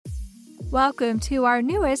Welcome to our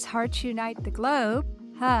newest Hearts Unite the Globe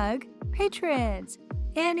Hug patrons.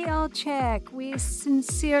 Annie Olchek, we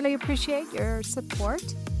sincerely appreciate your support.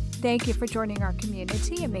 Thank you for joining our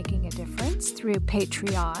community and making a difference through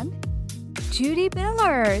Patreon. Judy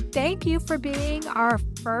Miller, thank you for being our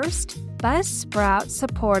first Buzzsprout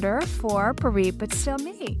supporter for Bereaved But Still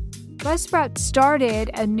Me. Buzzsprout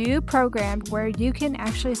started a new program where you can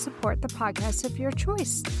actually support the podcast of your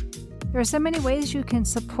choice. There are so many ways you can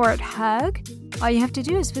support HUG. All you have to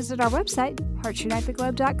do is visit our website,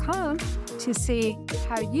 heartsunitetheglobe.com, to see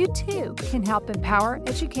how you too can help empower,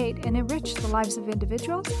 educate, and enrich the lives of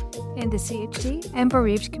individuals in the CHD and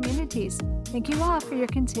bereaved communities. Thank you all for your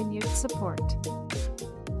continued support.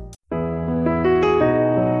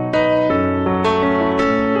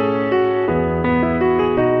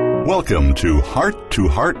 Welcome to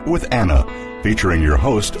Heart with Anna, featuring your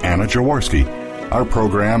host, Anna Jaworski. Our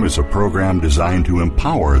program is a program designed to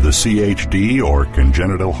empower the CHD or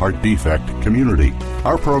congenital heart defect community.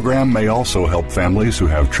 Our program may also help families who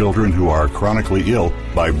have children who are chronically ill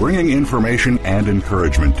by bringing information and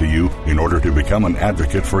encouragement to you in order to become an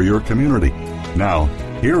advocate for your community. Now,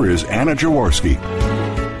 here is Anna Jaworski.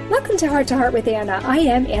 Welcome to Heart with Anna. I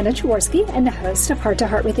am Anna Jaworski and the host of Heart to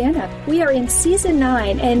Heart with Anna. We are in Season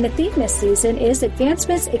 9, and the theme this season is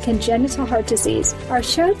Advancements in Congenital Heart Disease. Our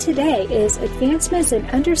show today is Advancements in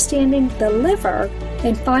Understanding the Liver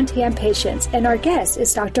in Fontan Patients, and our guest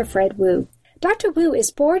is Dr. Fred Wu. Dr. Wu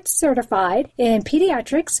is board certified in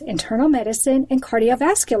pediatrics, internal medicine, and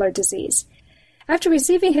cardiovascular disease. After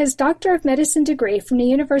receiving his Doctor of Medicine degree from the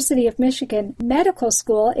University of Michigan Medical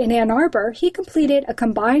School in Ann Arbor, he completed a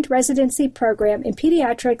combined residency program in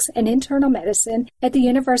pediatrics and internal medicine at the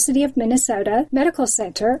University of Minnesota Medical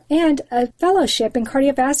Center and a fellowship in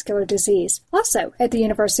cardiovascular disease, also at the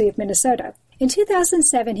University of Minnesota. In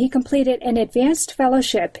 2007, he completed an advanced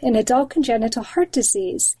fellowship in adult congenital heart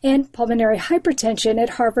disease and pulmonary hypertension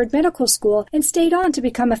at Harvard Medical School and stayed on to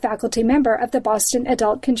become a faculty member of the Boston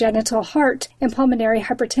Adult Congenital Heart and Pulmonary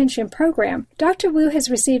Hypertension Program. Dr. Wu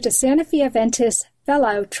has received a Santa Fe Adventist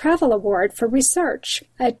Fellow Travel Award for Research,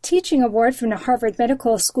 a teaching award from the Harvard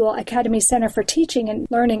Medical School Academy Center for Teaching and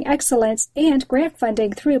Learning Excellence, and grant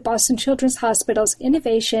funding through Boston Children's Hospital's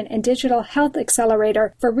Innovation and Digital Health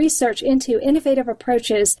Accelerator for research into innovative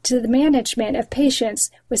approaches to the management of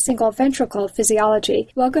patients with single ventricle physiology.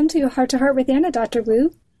 Welcome to Heart with Anna, Dr.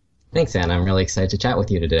 Wu. Thanks, Anna. I'm really excited to chat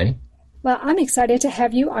with you today. Well, I'm excited to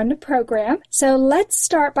have you on the program. So let's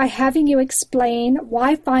start by having you explain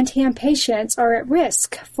why Fontan patients are at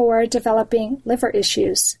risk for developing liver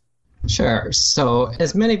issues. Sure. So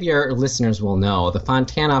as many of your listeners will know, the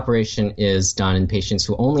Fontan operation is done in patients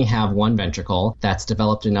who only have one ventricle that's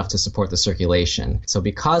developed enough to support the circulation. So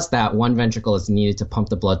because that one ventricle is needed to pump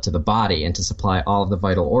the blood to the body and to supply all of the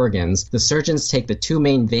vital organs, the surgeons take the two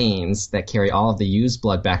main veins that carry all of the used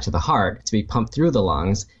blood back to the heart to be pumped through the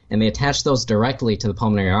lungs, and they attach those directly to the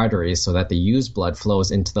pulmonary arteries so that the used blood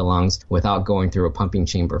flows into the lungs without going through a pumping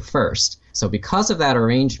chamber first. So because of that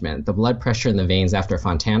arrangement, the blood pressure in the veins after a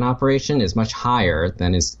Fontan operation is much higher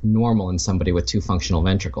than is normal in somebody with two functional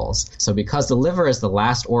ventricles. So because the liver is the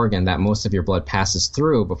last organ that most of your blood passes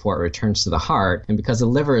through before it returns to the heart, and because the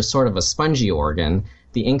liver is sort of a spongy organ,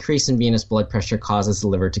 the increase in venous blood pressure causes the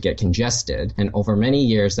liver to get congested, and over many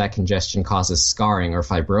years that congestion causes scarring or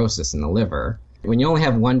fibrosis in the liver. When you only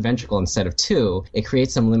have one ventricle instead of two, it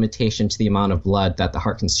creates some limitation to the amount of blood that the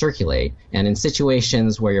heart can circulate. And in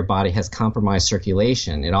situations where your body has compromised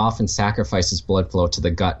circulation, it often sacrifices blood flow to the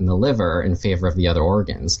gut and the liver in favor of the other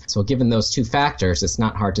organs. So given those two factors, it's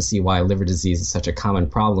not hard to see why liver disease is such a common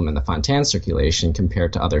problem in the Fontan circulation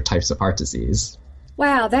compared to other types of heart disease.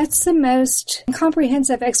 Wow, that's the most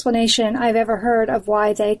comprehensive explanation I've ever heard of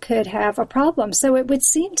why they could have a problem. So it would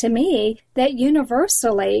seem to me that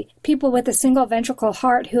universally, people with a single ventricle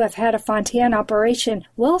heart who have had a Fontan operation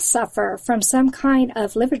will suffer from some kind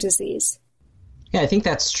of liver disease. Yeah, I think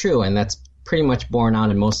that's true, and that's pretty much borne out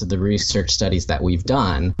in most of the research studies that we've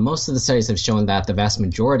done. Most of the studies have shown that the vast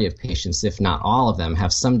majority of patients, if not all of them,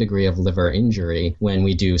 have some degree of liver injury when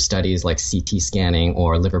we do studies like CT scanning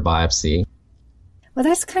or liver biopsy. Well,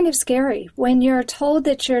 that's kind of scary. When you're told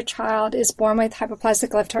that your child is born with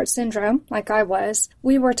hypoplastic left heart syndrome, like I was,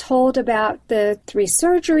 we were told about the 3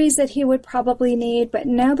 surgeries that he would probably need, but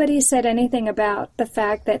nobody said anything about the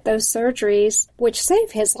fact that those surgeries, which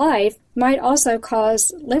save his life, might also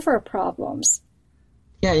cause liver problems.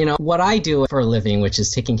 Yeah, what I do for a living, which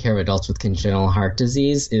is taking care of adults with congenital heart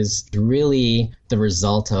disease, is really the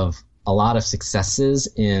result of a lot of successes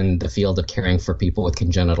in the field of caring for people with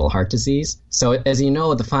congenital heart disease. So as you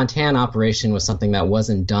know, the Fontan operation was something that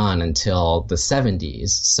wasn't done until the 70s.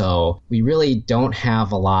 So we really don't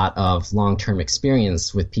have a lot of long-term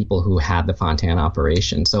experience with people who had the Fontan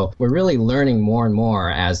operation. So we're really learning more and more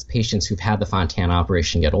as patients who've had the Fontan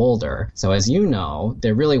operation get older. So as you know,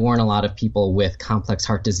 there really weren't a lot of people with complex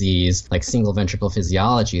heart disease like single ventricle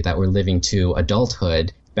physiology that were living to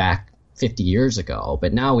adulthood back 50 years ago.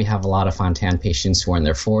 But now we have a lot of Fontan patients who are in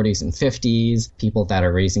their 40s and 50s, people that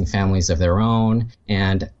are raising families of their own.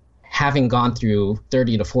 And having gone through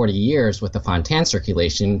 30 to 40 years with the Fontan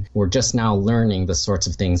circulation, we're just now learning the sorts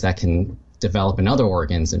of things that can develop in other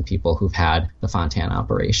organs in people who've had the Fontan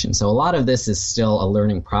operation. So a lot of this is still a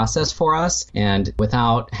learning process for us. And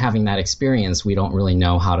without having that experience, we don't really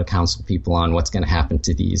know how to counsel people on what's going to happen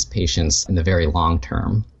to these patients in the very long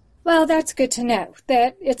term. Well, that's good to know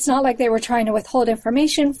that it's not like they were trying to withhold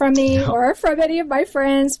information from me or from any of my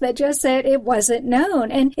friends, but just that it wasn't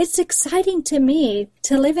known. And it's exciting to me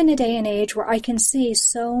to live in a day and age where I can see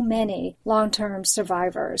so many long-term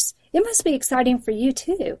survivors. It must be exciting for you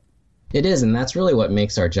too. It is, and that's really what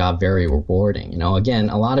makes our job very rewarding. You know, again,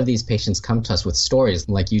 a lot of these patients come to us with stories,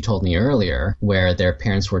 like you told me earlier, where their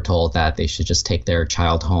parents were told that they should just take their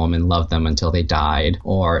child home and love them until they died.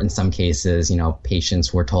 Or in some cases, you know,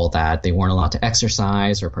 patients were told that they weren't allowed to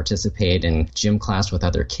exercise or participate in gym class with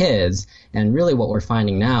other kids. And really what we're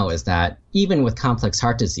finding now is that even with complex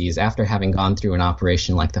heart disease, after having gone through an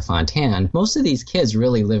operation like the Fontan, most of these kids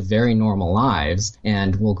really live very normal lives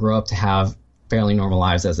and will grow up to have fairly normal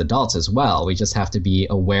lives as adults as well. We just have to be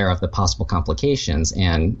aware of the possible complications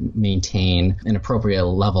and maintain an appropriate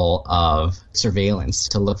level of surveillance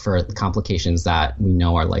to look for complications that we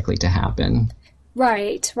know are likely to happen.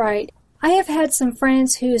 Right, right. I have had some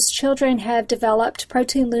friends whose children have developed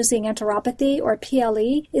protein-losing enteropathy, or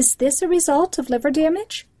PLE. Is this a result of liver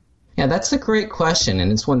damage? Yeah, that's a great question,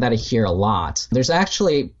 and it's one that I hear a lot. There's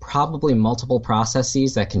actually probably multiple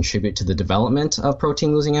processes that contribute to the development of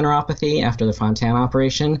protein-losing enteropathy after the Fontan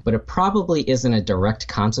operation, but it probably isn't a direct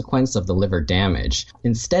consequence of the liver damage.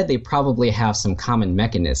 Instead, they probably have some common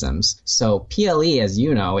mechanisms. So PLE, as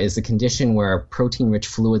you know, is a condition where protein-rich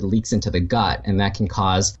fluid leaks into the gut, and that can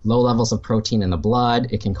cause low levels of protein in the blood,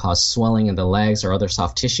 it can cause swelling in the legs or other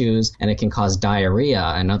soft tissues, and it can cause diarrhea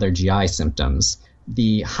and other GI symptoms.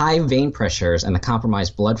 The high vein pressures and the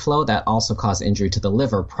compromised blood flow that also cause injury to the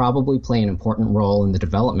liver probably play an important role in the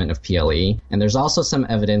development of PLE. And there's also some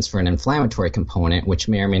evidence for an inflammatory component, which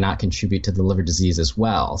may or may not contribute to the liver disease as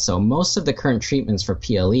well. So most of the current treatments for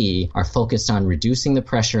PLE are focused on reducing the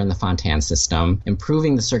pressure in the Fontan system,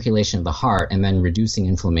 improving the circulation of the heart, and then reducing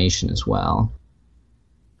inflammation as well.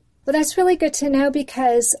 Well, that's really good to know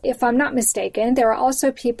because, if I'm not mistaken, there are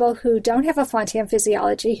also people who don't have a Fontan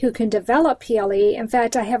physiology who can develop PLE. In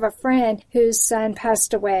fact, I have a friend whose son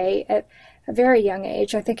passed away at a very young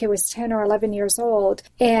age. I think he was 10 or 11 years old.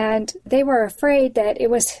 And they were afraid that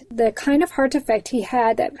it was the kind of heart defect he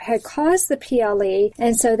had that had caused the PLE.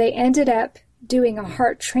 And so they ended up doing a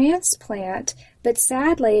heart transplant. But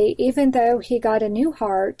sadly, even though he got a new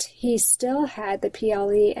heart, he still had the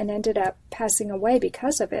PLE and ended up passing away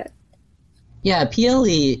because of it. Yeah,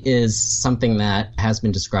 PLE is something that has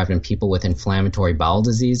been described in people with inflammatory bowel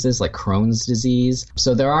diseases like Crohn's disease.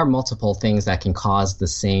 So there are multiple things that can cause the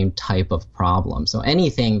same type of problem. So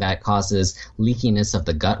anything that causes leakiness of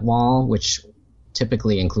the gut wall, which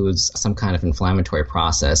typically includes some kind of inflammatory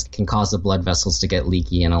process, can cause the blood vessels to get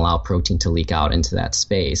leaky and allow protein to leak out into that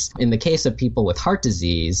space. In the case of people with heart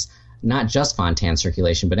disease, not just Fontan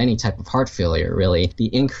circulation, but any type of heart failure, really, the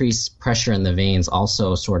increased pressure in the veins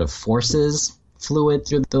also sort of forces fluid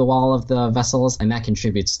through the wall of the vessels, and that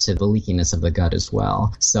contributes to the leakiness of the gut as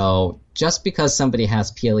well. So just because somebody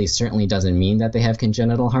has PLE certainly doesn't mean that they have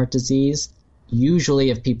congenital heart disease.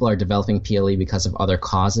 Usually, if people are developing PLE because of other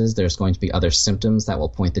causes, there's going to be other symptoms that will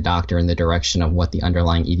point the doctor in the direction of what the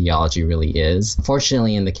underlying etiology really is.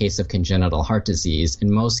 Fortunately, in the case of congenital heart disease, in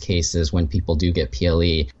most cases, when people do get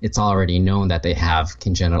PLE, it's already known that they have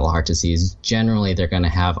congenital heart disease. Generally, they're going to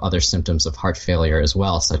have other symptoms of heart failure as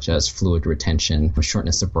well, such as fluid retention,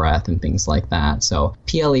 shortness of breath, and things like that. So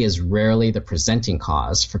PLE is rarely the presenting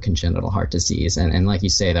cause for congenital heart disease. And like you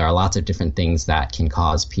say, there are lots of different things that can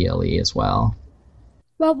cause PLE as well.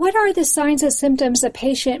 Well, what are the signs and symptoms a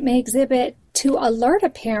patient may exhibit to alert a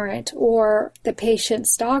parent or the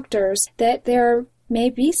patient's doctors that there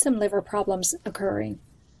may be some liver problems occurring?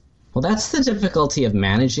 Well, that's the difficulty of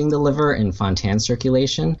managing the liver in Fontan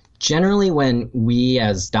circulation. Generally, when we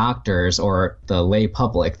as doctors or the lay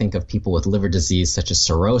public think of people with liver disease such as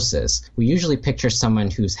cirrhosis, we usually picture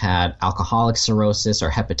someone who's had alcoholic cirrhosis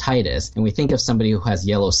or hepatitis, and we think of somebody who has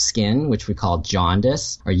yellow skin, which we call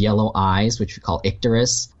jaundice, or yellow eyes, which we call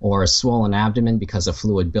icterus, or a swollen abdomen because of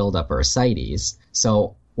fluid buildup or ascites.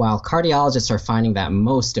 So while cardiologists are finding that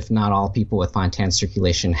most, if not all, people with Fontan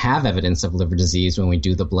circulation have evidence of liver disease when we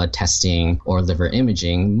do the blood testing or liver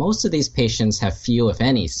imaging, most of these patients have few, if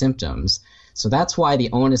any, symptoms. So that's why the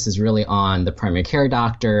onus is really on the primary care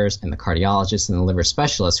doctors and the cardiologists and the liver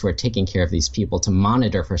specialists who are taking care of these people to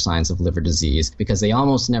monitor for signs of liver disease, because they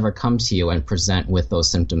almost never come to you and present with those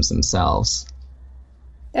symptoms themselves.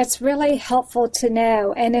 That's really helpful to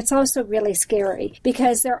know, and it's also really scary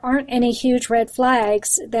because there aren't any huge red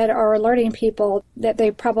flags that are alerting people that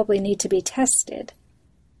they probably need to be tested.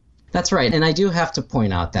 That's right, and I do have to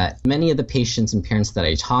point out that many of the patients and parents that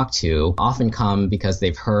I talk to often come because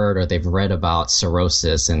they've heard or they've read about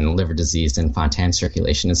cirrhosis and liver disease and Fontan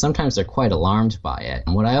circulation, and sometimes they're quite alarmed by it.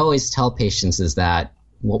 And what I always tell patients is that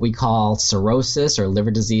what we call cirrhosis or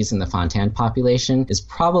liver disease in the Fontan population is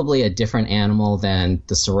probably a different animal than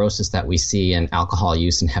the cirrhosis that we see in alcohol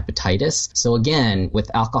use and hepatitis. So again,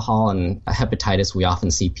 with alcohol and hepatitis, we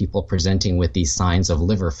often see people presenting with these signs of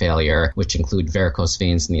liver failure, which include varicose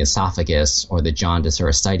veins in the esophagus or the jaundice or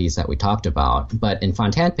ascites that we talked about. But in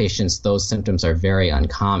Fontan patients, those symptoms are very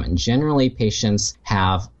uncommon. Generally, patients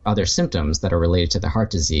have other symptoms that are related to the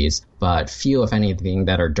heart disease, but few, if anything,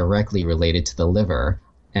 that are directly related to the liver.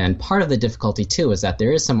 And part of the difficulty, too, is that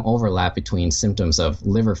there is some overlap between symptoms of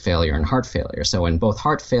liver failure and heart failure. So in both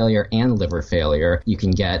heart failure and liver failure, you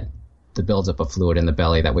can get the buildup of fluid in the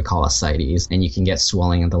belly that we call ascites, and you can get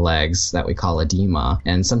swelling in the legs that we call edema.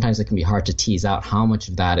 And sometimes it can be hard to tease out how much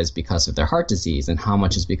of that is because of their heart disease and how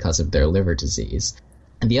much is because of their liver disease.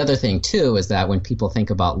 And the other thing, too, is that when people think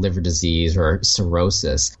about liver disease or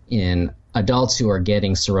cirrhosis in adults who are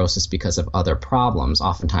getting cirrhosis because of other problems,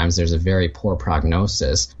 oftentimes there's a very poor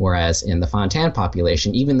prognosis, whereas in the Fontan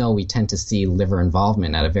population, even though we tend to see liver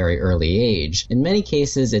involvement at a very early age, in many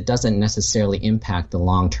cases it doesn't necessarily impact the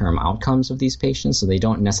long-term outcomes of these patients, so they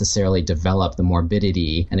don't necessarily develop the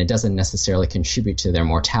morbidity, and it doesn't necessarily contribute to their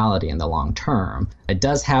mortality in the long term. It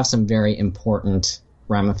does have some very important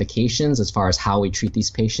ramifications as far as how we treat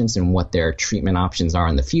these patients and what their treatment options are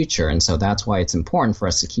in the future. And so that's why it's important for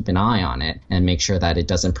us to keep an eye on it and make sure that it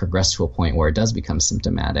doesn't progress to a point where it does become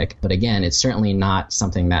symptomatic. But again, it's certainly not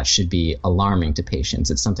something that should be alarming to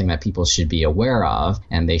patients. It's something that people should be aware of,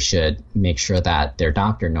 and they should make sure that their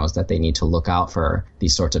doctor knows that they need to look out for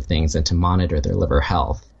these sorts of things and to monitor their liver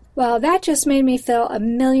health. Well, that just made me feel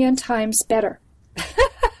 1,000,000 times better.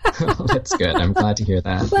 That's good. I'm glad to hear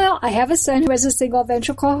that. Well, I have a son who has a single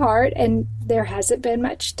ventricle heart, and there hasn't been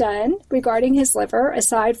much done regarding his liver,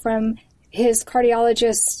 aside from his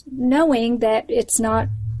cardiologist knowing that it's not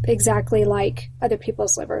exactly like other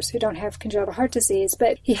people's livers who don't have congenital heart disease,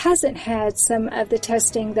 but he hasn't had some of the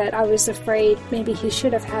testing that I was afraid maybe he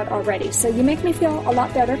should have had already. So you make me feel a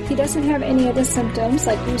lot better. He doesn't have any of the symptoms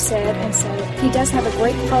like you said, and so he does have a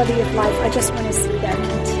great quality of life. I just want to see that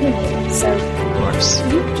continue. So of course,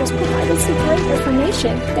 you just provided some great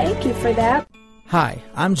information. Thank you for that. Hi,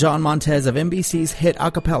 I'm John Montez of NBC's hit a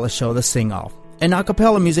cappella show, The Sing-Off. In a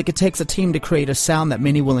cappella music, it takes a team to create a sound that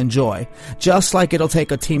many will enjoy, just like it'll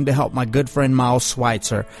take a team to help my good friend Miles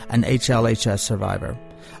Schweitzer, an HLHS survivor.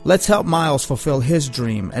 Let's help Miles fulfill his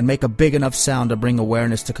dream and make a big enough sound to bring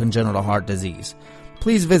awareness to congenital heart disease.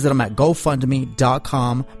 Please visit him at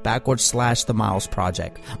GoFundMe.com/The Miles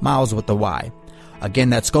Project. Miles with the Y. Again,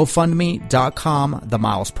 that's GoFundMe.com, The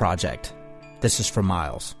Miles Project. This is for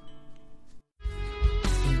Miles.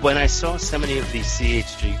 When I saw so many of these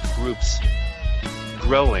CHG groups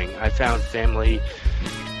growing, I found family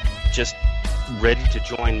just ready to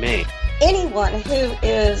join me. Anyone who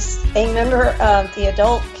is a member of the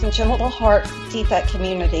adult congenital heart defect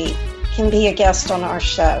community can be a guest on our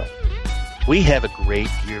show. We have a great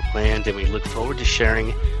year planned, and we look forward to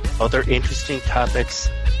sharing other interesting topics.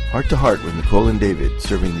 Heart to Heart with Nicole and David,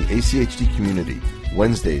 serving the ACHD community,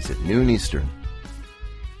 Wednesdays at noon Eastern.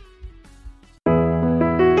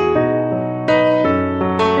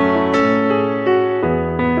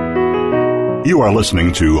 You are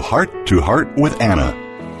listening to Heart with Anna.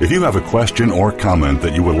 If you have a question or comment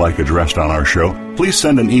that you would like addressed on our show, please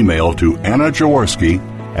send an email to Anna Jaworski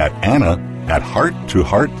at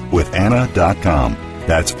anna@hearttoheartwithanna.com.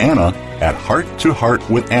 That's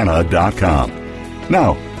Anna@hearttoheartwithanna.com.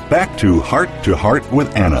 Now, back to Heart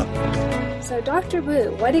with Anna. So, Dr.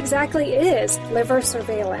 Wu, what exactly is liver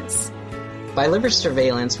surveillance? By liver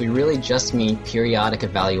surveillance, we really just mean periodic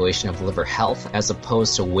evaluation of liver health as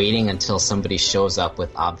opposed to waiting until somebody shows up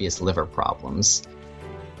with obvious liver problems.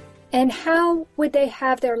 And how would they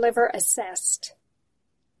have their liver assessed?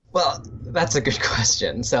 Well, that's a good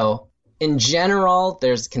question. So, in general,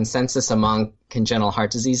 there's consensus among congenital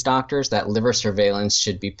heart disease doctors that liver surveillance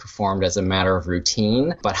should be performed as a matter of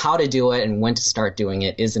routine, but how to do it and when to start doing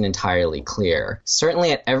it isn't entirely clear.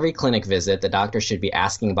 Certainly at every clinic visit, the doctor should be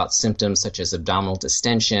asking about symptoms such as abdominal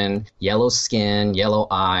distension, yellow skin, yellow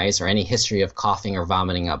eyes, or any history of coughing or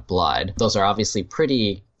vomiting up blood. Those are obviously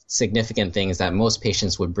pretty significant things that most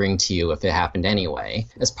patients would bring to you if it happened anyway.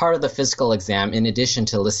 As part of the physical exam, in addition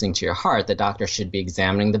to listening to your heart, the doctor should be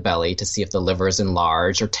examining the belly to see if the liver is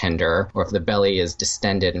enlarged or tender, or if the belly is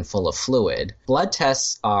distended and full of fluid. Blood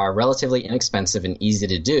tests are relatively inexpensive and easy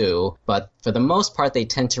to do, but for the most part, they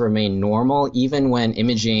tend to remain normal even when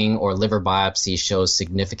imaging or liver biopsy shows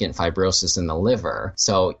significant fibrosis in the liver.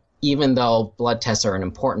 So even though blood tests are an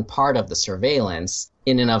important part of the surveillance,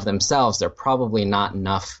 in and of themselves, they're probably not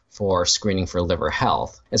enough for screening for liver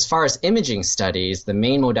health. As far as imaging studies, the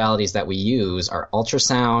main modalities that we use are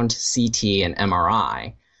ultrasound, CT, and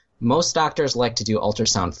MRI. Most doctors like to do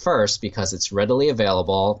ultrasound first because it's readily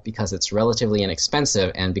available, because it's relatively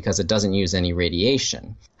inexpensive, and because it doesn't use any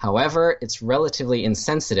radiation. However, it's relatively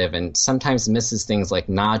insensitive and sometimes misses things like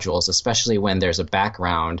nodules, especially when there's a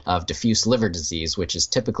background of diffuse liver disease, which is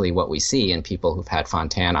typically what we see in people who've had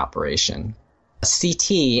Fontan operation.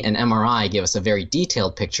 CT and MRI give us a very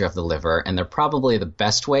detailed picture of the liver, and they're probably the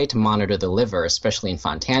best way to monitor the liver, especially in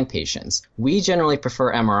Fontan patients. We generally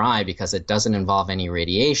prefer MRI because it doesn't involve any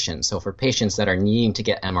radiation, so for patients that are needing to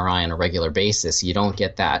get MRI on a regular basis, you don't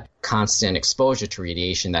get that constant exposure to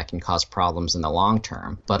radiation that can cause problems in the long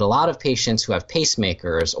term. But a lot of patients who have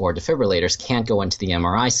pacemakers or defibrillators can't go into the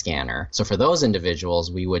MRI scanner, so for those individuals,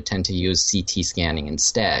 we would tend to use CT scanning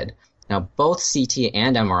instead. Now, both CT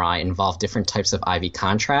and MRI involve different types of IV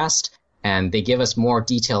contrast, and they give us more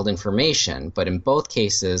detailed information, but in both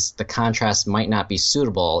cases, the contrast might not be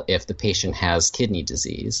suitable if the patient has kidney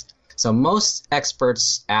disease. So most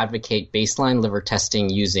experts advocate baseline liver testing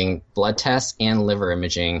using blood tests and liver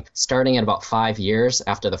imaging starting at about 5 years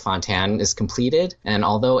after the Fontan is completed, and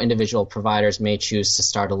although individual providers may choose to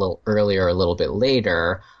start a little earlier or a little bit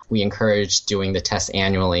later, we encourage doing the tests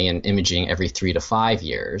annually and imaging every 3 to 5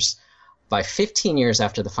 years. By 15 years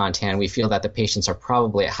after the Fontan, we feel that the patients are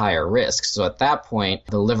probably at higher risk. So at that point,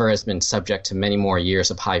 the liver has been subject to many more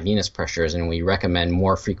years of high venous pressures, and we recommend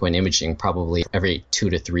more frequent imaging, probably every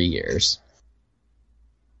 2 to 3 years.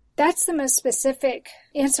 That's the most specific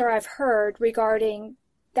answer I've heard regarding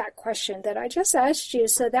that question that I just asked you.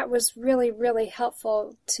 So that was really, really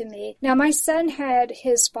helpful to me. Now, my son had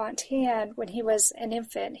his Fontan when he was an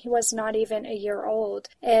infant. He was not even a year old.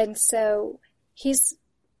 And so he's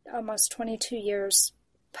almost 22 years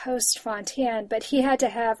post-Fontan, but he had to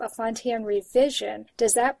have a Fontan revision.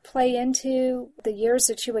 Does that play into the years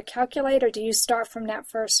that you would calculate, or do you start from that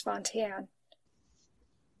first Fontan?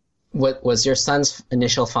 What was your son's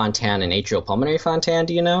initial Fontan an atrial-pulmonary Fontan,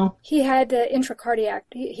 do you know? He had the intracardiac.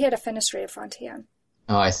 He had a fenestrated Fontan.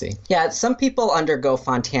 Oh, I see. Yeah, some people undergo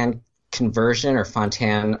Fontan conversion or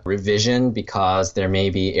Fontan revision because there may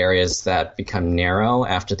be areas that become narrow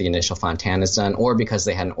after the initial Fontan is done, or because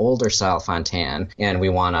they had an older style Fontan and we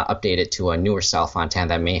want to update it to a newer style Fontan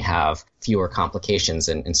that may have fewer complications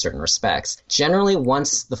in certain respects. Generally,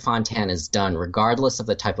 once the Fontan is done, regardless of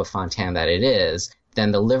the type of Fontan that it is,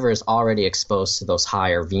 then the liver is already exposed to those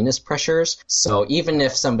higher venous pressures. So even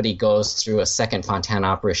if somebody goes through a second Fontan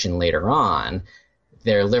operation later on,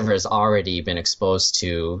 their liver has already been exposed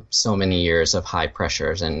to so many years of high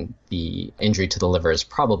pressures, and the injury to the liver has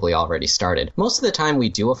probably already started. Most of the time we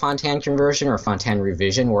do a Fontan conversion or Fontan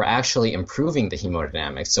revision, we're actually improving the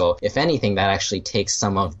hemodynamics. So if anything, that actually takes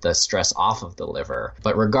some of the stress off of the liver.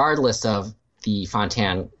 But regardless of the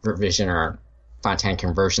Fontan revision or Fontan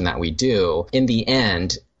conversion that we do, in the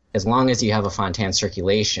end, as long as you have a Fontan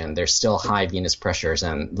circulation, there's still high venous pressures,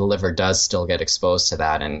 and the liver does still get exposed to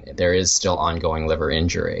that, and there is still ongoing liver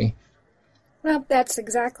injury. Well, that's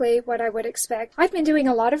exactly what I would expect. I've been doing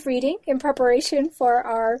a lot of reading in preparation for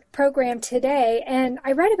our program today, and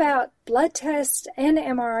I read about blood tests and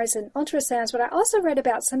MRIs and ultrasounds, but I also read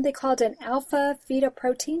about something called an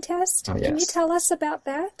alpha-fetoprotein test. Oh, yes. Can you tell us about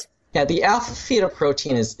that? Yeah, the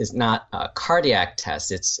alpha-fetoprotein is not a cardiac test.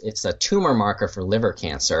 It's a tumor marker for liver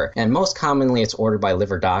cancer, and most commonly it's ordered by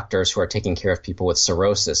liver doctors who are taking care of people with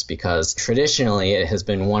cirrhosis, because traditionally it has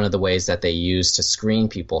been one of the ways that they use to screen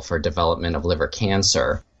people for development of liver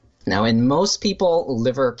cancer. Now, in most people,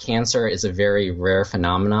 liver cancer is a very rare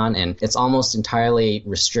phenomenon, and it's almost entirely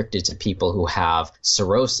restricted to people who have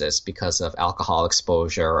cirrhosis because of alcohol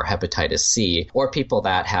exposure or hepatitis C, or people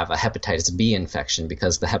that have a hepatitis B infection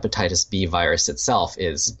because the hepatitis B virus itself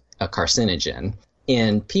is a carcinogen.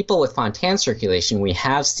 In people with Fontan circulation, we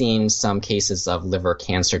have seen some cases of liver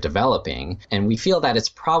cancer developing, and we feel that it's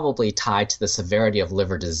probably tied to the severity of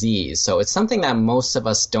liver disease. So it's something that most of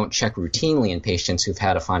us don't check routinely in patients who've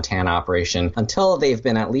had a Fontan operation until they've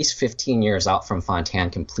been at least 15 years out from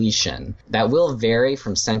Fontan completion. That will vary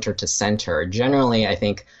from center to center. Generally, I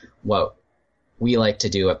think what we like to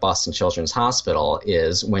do at Boston Children's Hospital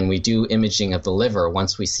is when we do imaging of the liver,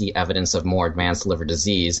 once we see evidence of more advanced liver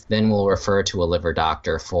disease, then we'll refer to a liver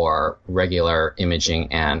doctor for regular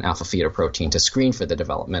imaging and alpha-fetoprotein to screen for the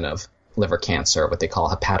development of liver cancer, what they call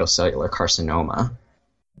hepatocellular carcinoma.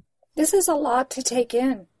 This is a lot to take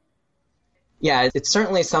in. Yeah, it's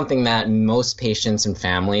certainly something that most patients and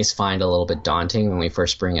families find a little bit daunting when we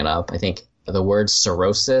first bring it up. I think the words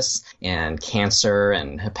cirrhosis and cancer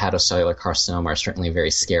and hepatocellular carcinoma are certainly very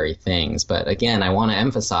scary things. But again, I want to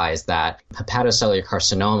emphasize that hepatocellular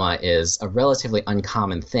carcinoma is a relatively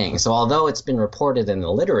uncommon thing. So although it's been reported in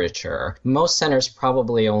the literature, most centers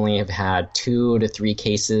probably only have had 2 to 3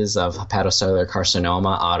 cases of hepatocellular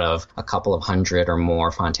carcinoma out of a couple of hundred or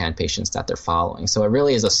more Fontan patients that they're following. So it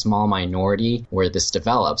really is a small minority where this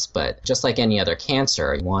develops. But just like any other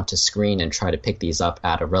cancer, you want to screen and try to pick these up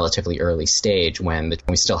at a relatively early stage when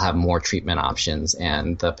we still have more treatment options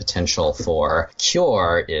and the potential for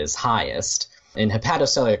cure is highest. In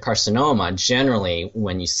hepatocellular carcinoma, generally,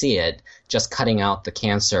 when you see it, just cutting out the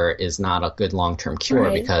cancer is not a good long-term cure,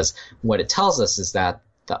 right? Because what it tells us is that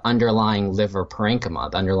the underlying liver parenchyma,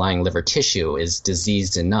 the underlying liver tissue, is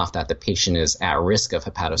diseased enough that the patient is at risk of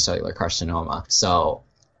hepatocellular carcinoma. So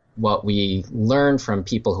what we learn from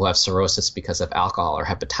people who have cirrhosis because of alcohol or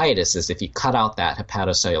hepatitis is if you cut out that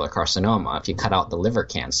hepatocellular carcinoma, if you cut out the liver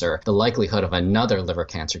cancer, the likelihood of another liver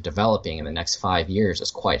cancer developing in the next 5 years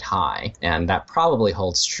is quite high. And that probably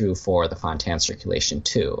holds true for the Fontan circulation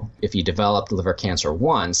too. If you develop liver cancer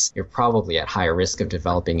once, you're probably at higher risk of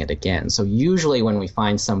developing it again. So usually when we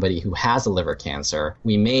find somebody who has a liver cancer,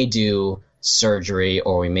 we may do surgery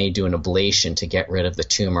or we may do an ablation to get rid of the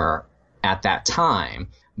tumor at that time.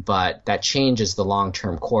 But that changes the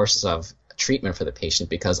long-term course of treatment for the patient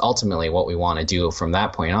because ultimately what we want to do from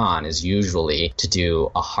that point on is usually to do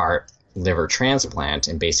a heart liver transplant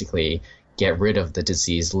and basically get rid of the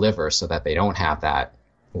diseased liver so that they don't have that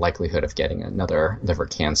likelihood of getting another liver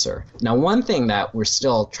cancer. Now, one thing that we're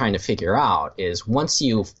still trying to figure out is once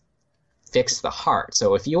you fix the heart,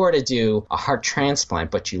 so if you were to do a heart transplant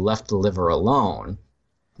but you left the liver alone,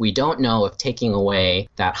 we don't know if taking away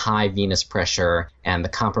that high venous pressure and the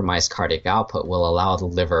compromised cardiac output will allow the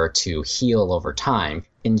liver to heal over time.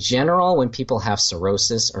 In general, when people have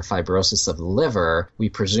cirrhosis or fibrosis of the liver, we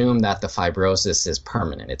presume that the fibrosis is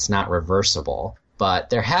permanent. It's not reversible. But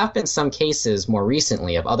there have been some cases more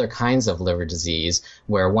recently of other kinds of liver disease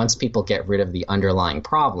where once people get rid of the underlying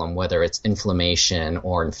problem, whether it's inflammation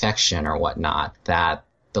or infection or whatnot, that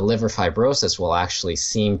the liver fibrosis will actually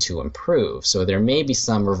seem to improve. So there may be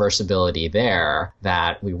some reversibility there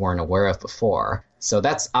that we weren't aware of before. So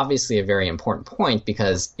that's obviously a very important point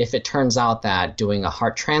because if it turns out that doing a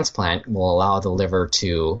heart transplant will allow the liver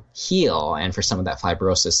to heal and for some of that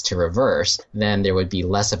fibrosis to reverse, then there would be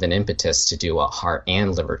less of an impetus to do a heart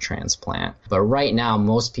and liver transplant. But right now,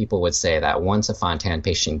 most people would say that once a Fontan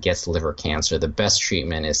patient gets liver cancer, the best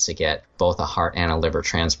treatment is to get both a heart and a liver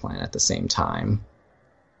transplant at the same time.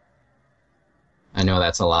 I know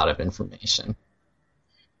that's a lot of information.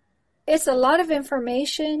 It's a lot of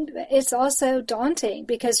information. It's also daunting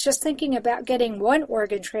because just thinking about getting one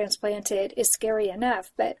organ transplanted is scary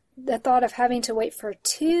enough. But the thought of having to wait for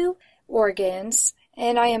 2 organs,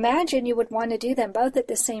 and I imagine you would want to do them both at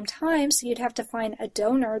the same time, so you'd have to find a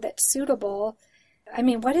donor that's suitable. I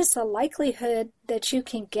mean, what is the likelihood that you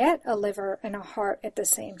can get a liver and a heart at the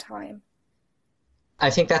same time? I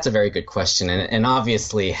think that's a very good question. And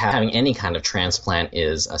obviously, having any kind of transplant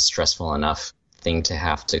is a stressful enough thing to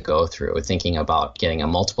have to go through. Thinking about getting a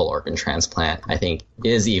multiple organ transplant, I think,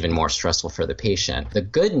 is even more stressful for the patient. The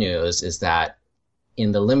good news is that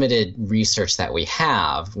in the limited research that we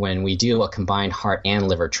have, when we do a combined heart and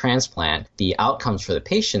liver transplant, the outcomes for the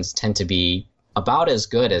patients tend to be about as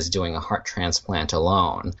good as doing a heart transplant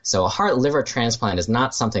alone. So a heart-liver transplant is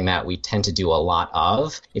not something that we tend to do a lot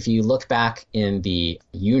of. If you look back in the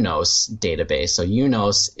UNOS database, so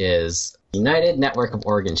UNOS is United Network of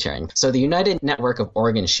Organ Sharing. So the United Network of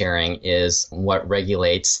Organ Sharing is what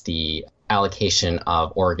regulates the allocation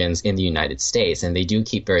of organs in the United States, and they do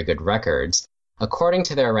keep very good records. According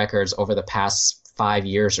to their records, over the past 5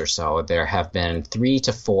 years or so, there have been 3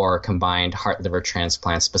 to 4 combined heart-liver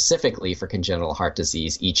transplants specifically for congenital heart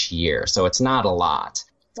disease each year. So it's not a lot.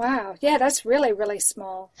 Wow. Yeah, that's really, really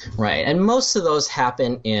small. Right. And most of those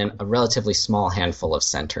happen in a relatively small handful of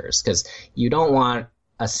centers because you don't want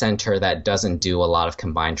a center that doesn't do a lot of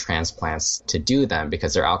combined transplants to do them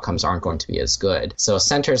because their outcomes aren't going to be as good. So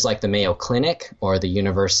centers like the Mayo Clinic or the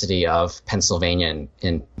University of Pennsylvania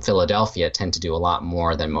in Philadelphia tend to do a lot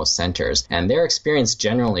more than most centers. And their experience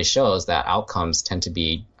generally shows that outcomes tend to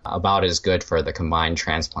be about as good for the combined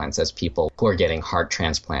transplants as people who are getting heart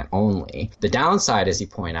transplant only. The downside, as you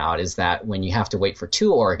point out, is that when you have to wait for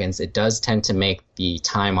 2 organs, it does tend to make the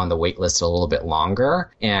time on the wait list a little bit longer.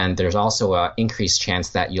 And there's also an increased chance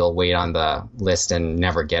that you'll wait on the list and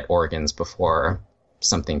never get organs before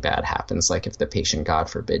something bad happens, like if the patient, God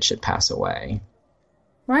forbid, should pass away.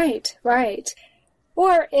 Right, right.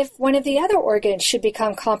 Or if one of the other organs should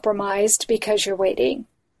become compromised because you're waiting.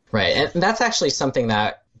 Right. And that's actually something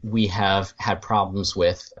that we have had problems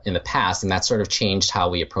with in the past, and that sort of changed how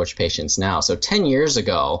we approach patients now. So 10 years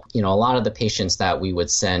ago, a lot of the patients that we would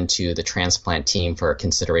send to the transplant team for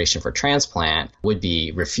consideration for transplant would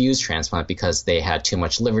be refused transplant because they had too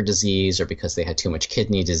much liver disease or because they had too much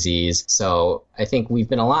kidney disease. So I think we've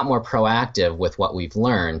been a lot more proactive with what we've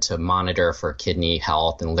learned to monitor for kidney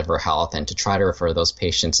health and liver health and to try to refer those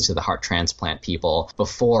patients to the heart transplant people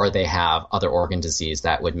before they have other organ disease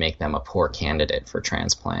that would make them a poor candidate for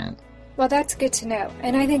transplant. Well, that's good to know.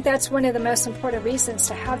 And I think that's one of the most important reasons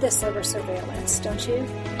to have this liver surveillance, don't you?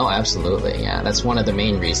 Oh, absolutely. Yeah, that's one of the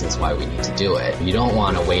main reasons why we need to do it. You don't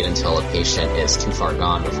want to wait until a patient is too far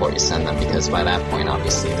gone before you send them because by that point,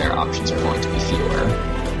 obviously, their options are going to be fewer.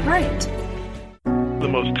 Right. The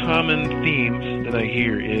most common themes that I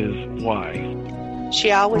hear is why.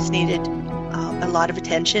 She always needed a lot of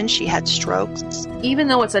attention. She had strokes. Even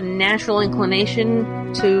though it's a natural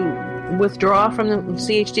inclination to withdraw from the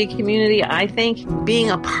CHD community, I think being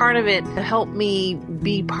a part of it to help me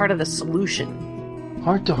be part of the solution.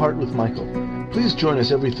 Heart to Heart with Michael. Please join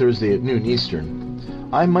us every Thursday at noon Eastern.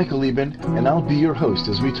 I'm Michael Lieben, and I'll be your host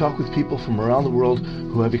as we talk with people from around the world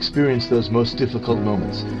who have experienced those most difficult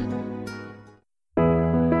moments.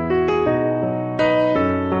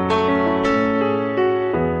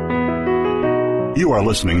 You are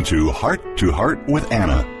listening to Heart with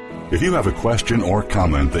Anna. If you have a question or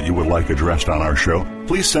comment that you would like addressed on our show,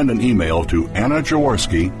 please send an email to Anna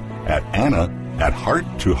Jaworski at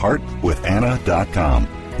anna@hearttoheartwithanna.com.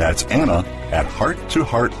 That's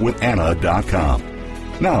Anna@hearttoheartwithanna.com.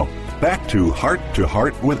 Now, back to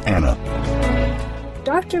Heart with Anna.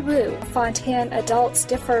 Dr. Wu, Fontan adults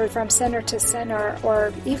differ from center to center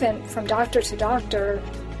or even from doctor to doctor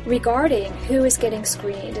regarding who is getting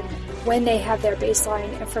screened and when they have their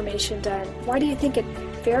baseline information done. Why do you think it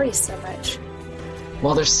varies so much?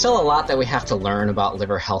 Well, there's still a lot that we have to learn about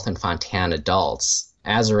liver health in Fontan adults.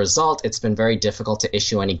 As a result, it's been very difficult to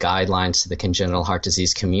issue any guidelines to the congenital heart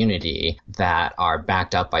disease community that are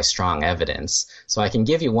backed up by strong evidence. So I can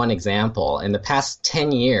give you one example. In the past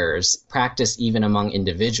 10 years, practice even among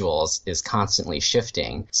individuals is constantly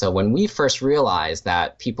shifting. So when we first realized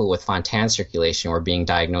that people with Fontan circulation were being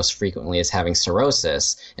diagnosed frequently as having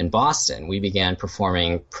cirrhosis in Boston, we began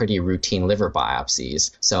performing pretty routine liver biopsies.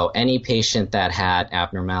 So any patient that had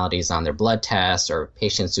abnormalities on their blood tests or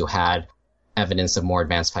patients who had evidence of more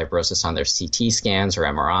advanced fibrosis on their CT scans or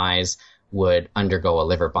MRIs would undergo a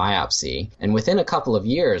liver biopsy. And within a couple of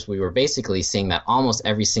years, we were basically seeing that almost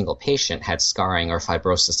every single patient had scarring or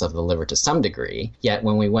fibrosis of the liver to some degree. Yet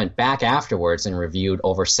when we went back afterwards and reviewed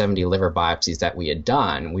over 70 liver biopsies that we had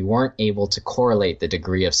done, we weren't able to correlate the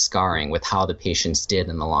degree of scarring with how the patients did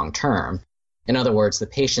in the long term. In other words, the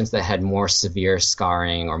patients that had more severe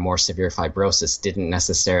scarring or more severe fibrosis didn't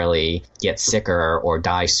necessarily get sicker or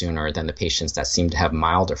die sooner than the patients that seemed to have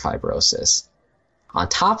milder fibrosis. On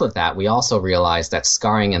top of that, we also realized that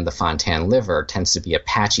scarring in the Fontan liver tends to be a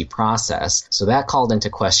patchy process, so that called into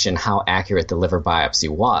question how accurate the liver biopsy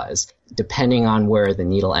was. Depending on where the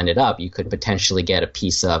needle ended up, you could potentially get a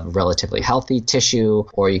piece of relatively healthy tissue,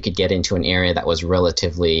 or you could get into an area that was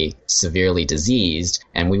relatively severely diseased,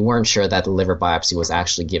 and we weren't sure that the liver biopsy was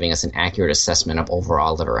actually giving us an accurate assessment of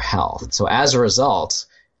overall liver health. So as a result,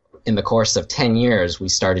 in the course of 10 years, we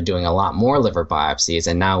started doing a lot more liver biopsies,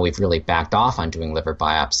 and now we've really backed off on doing liver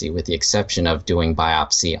biopsy, with the exception of doing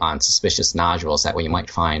biopsy on suspicious nodules that we might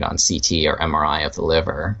find on CT or MRI of the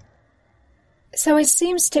liver. So it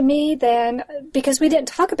seems to me then, because we didn't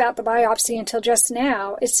talk about the biopsy until just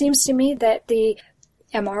now, it seems to me that the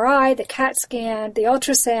MRI, the CAT scan, the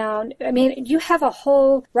ultrasound. I mean, you have a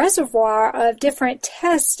whole reservoir of different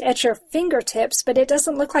tests at your fingertips, but it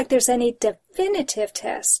doesn't look like there's any definitive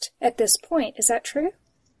test at this point. Is that true?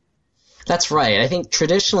 That's right. I think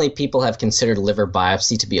traditionally people have considered liver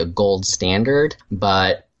biopsy to be a gold standard,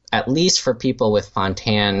 but at least for people with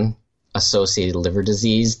Fontan-associated liver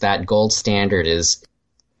disease, that gold standard is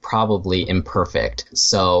probably imperfect.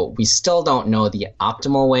 So we still don't know the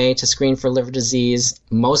optimal way to screen for liver disease.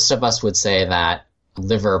 Most of us would say that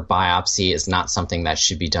liver biopsy is not something that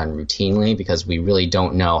should be done routinely because we really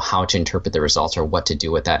don't know how to interpret the results or what to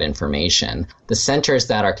do with that information. The centers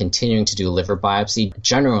that are continuing to do liver biopsy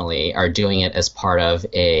generally are doing it as part of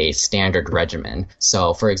a standard regimen.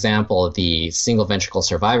 So, for example, the Single Ventricle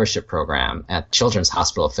Survivorship Program at Children's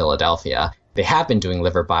Hospital of Philadelphia, they have been doing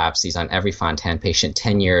liver biopsies on every Fontan patient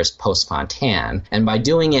 10 years post-Fontan. And by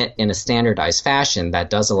doing it in a standardized fashion, that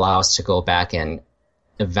does allow us to go back and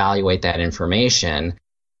evaluate that information,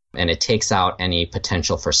 and it takes out any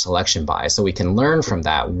potential for selection bias. So we can learn from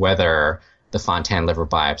that whether the Fontan liver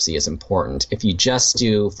biopsy is important. If you just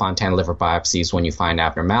do Fontan liver biopsies when you find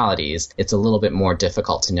abnormalities, it's a little bit more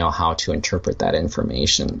difficult to know how to interpret that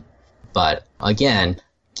information. But again,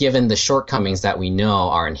 given the shortcomings that we know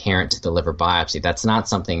are inherent to the liver biopsy, that's not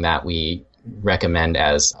something that we recommend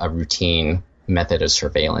as a routine method of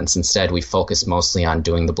surveillance. Instead, we focus mostly on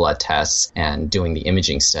doing the blood tests and doing the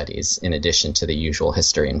imaging studies in addition to the usual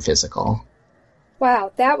history and physical.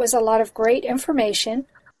 Wow, that was a lot of great information.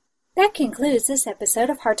 That concludes this episode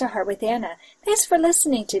of Heart to Heart with Anna. Thanks for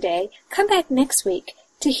listening today. Come back next week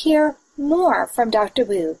to hear more from Dr.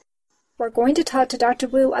 Wu. We're going to talk to Dr.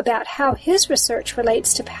 Wu about how his research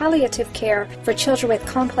relates to palliative care for children with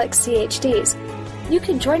complex CHDs. You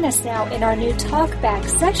can join us now in our new Talk Back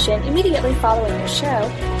session immediately following the show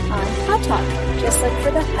on Pod Talk. Just look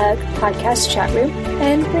for the Hug Podcast chat room.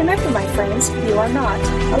 And remember, my friends, you are not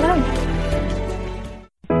alone.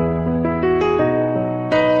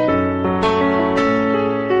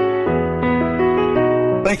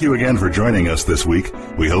 Thank you again for joining us this week.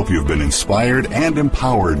 We hope you've been inspired and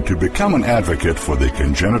empowered to become an advocate for the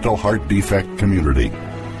congenital heart defect community.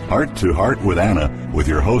 Heart to Heart with Anna, with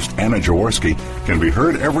your host Anna Jaworski, can be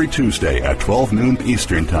heard every Tuesday at 12 noon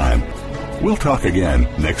Eastern Time. We'll talk again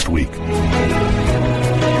next week.